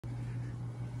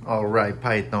All right,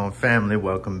 Python family,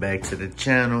 welcome back to the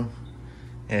channel.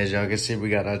 As y'all can see,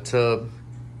 we got our tub.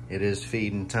 It is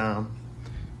feeding time.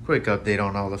 Quick update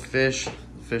on all the fish.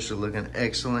 The fish are looking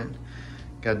excellent.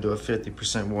 Got to do a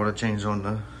 50% water change on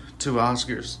the two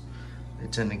Oscars. They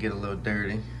tend to get a little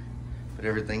dirty, but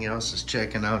everything else is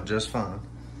checking out just fine.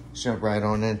 Jump right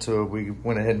on into it. We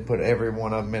went ahead and put every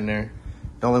one of them in there.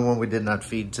 The only one we did not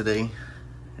feed today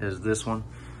is this one.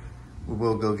 We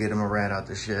will go get him a rat out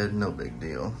the shed, no big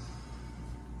deal.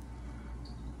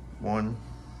 One.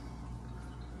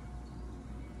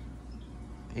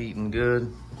 Eating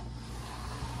good.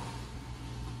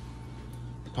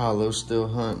 Apollo's still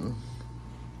hunting.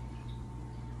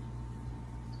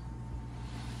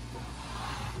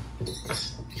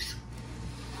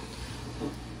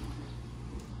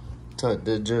 Tut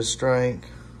did just strike.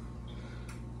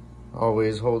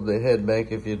 Always hold the head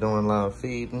back if you're doing live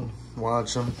feeding.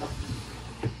 Watch them.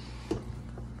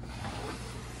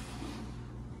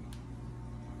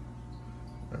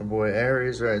 Our boy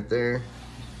Aries right there.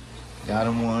 Got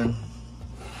him one.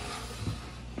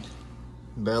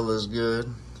 Bella's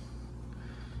good.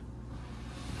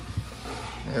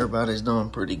 Everybody's doing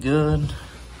pretty good.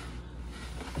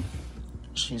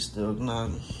 She's still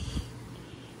not.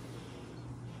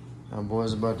 Our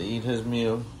boy's about to eat his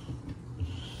meal.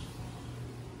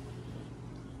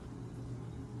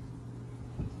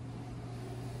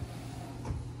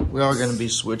 We are going to be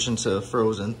switching to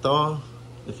frozen thaw.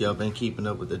 If y'all been keeping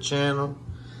up with the channel,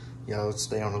 y'all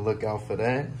stay on the lookout for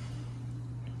that.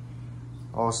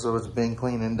 Also, it's been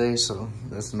cleaning day, so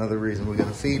that's another reason we're going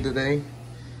to feed today.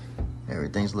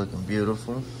 Everything's looking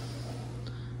beautiful.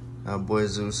 Our boy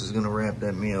Zeus is going to wrap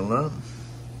that meal up.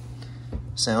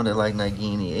 Sounded like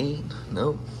Nagini ate.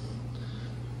 Nope.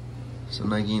 So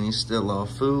Nagini's still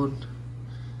off food.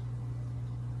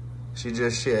 She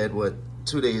just shed, what,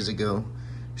 2 days ago.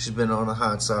 She's been on the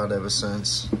hot side ever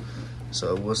since.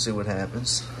 So we'll see what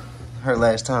happens. Her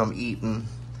last time eating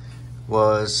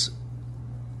was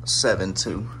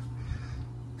 7-2.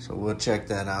 So we'll check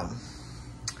that out.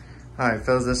 All right,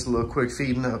 fellas, that's a little quick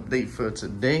feeding update for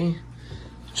today.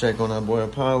 Check on our boy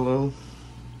Apollo.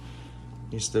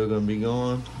 He's still gonna be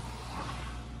going.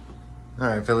 All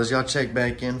right, fellas, y'all check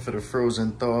back in for the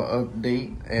frozen thaw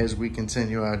update as we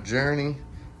continue our journey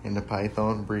in the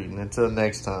Python breeding. Until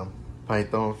next time,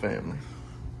 Python family.